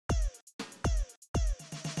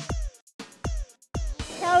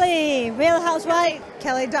Kelly, Real Housewife.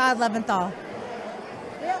 Kelly Dodd, Leventhal.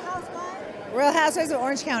 Real Housewife. Real Housewives of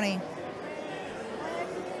Orange County.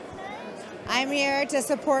 I'm here to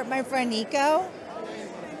support my friend Nico.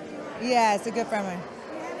 Yeah, it's a good friend of mine.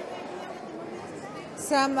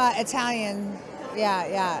 Some Italian,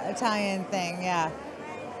 Italian thing, yeah.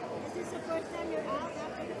 Is this the first time you're out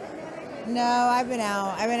after the pandemic? No, I've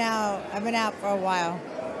been out for a while.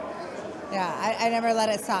 Yeah, I never let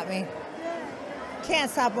it stop me.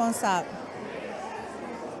 Can't stop, won't stop.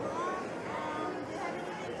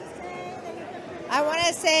 I want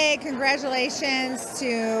to say congratulations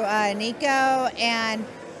to Nico and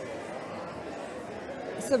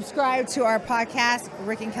subscribe to our podcast,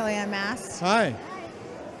 Rick and Kelly Unmasked. Hi.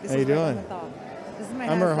 This How you is doing? This is my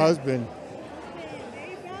I'm her husband.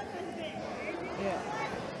 Yeah.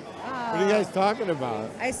 What are you guys talking about?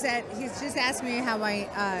 I said, he's just asked me how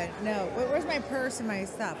my, no, where's my purse and my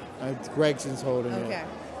stuff? Gregson's holding it. Okay.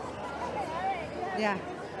 Yeah.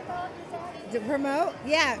 To promote?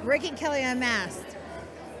 Yeah, Rick and Kelly Unmasked.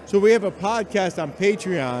 So we have a podcast on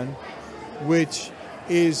Patreon, which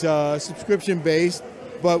is subscription based,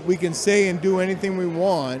 but we can say and do anything we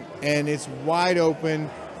want, and it's wide open,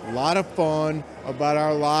 a lot of fun about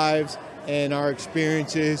our lives and our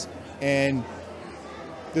experiences and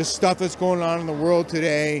the stuff that's going on in the world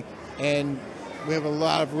today. And we have a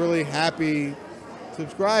lot of really happy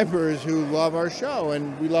subscribers who love our show,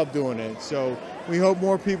 and we love doing it. So we hope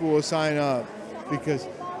more people will sign up, because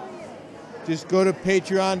just go to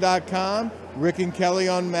patreon.com, Rick and Kelly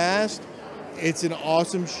Unmasked. It's an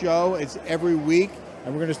awesome show. It's every week,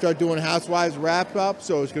 and we're going to start doing Housewives wrap-up,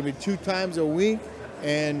 so it's going to be 2 times a week,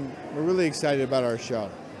 and we're really excited about our show.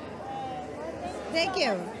 Thank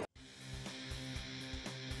you.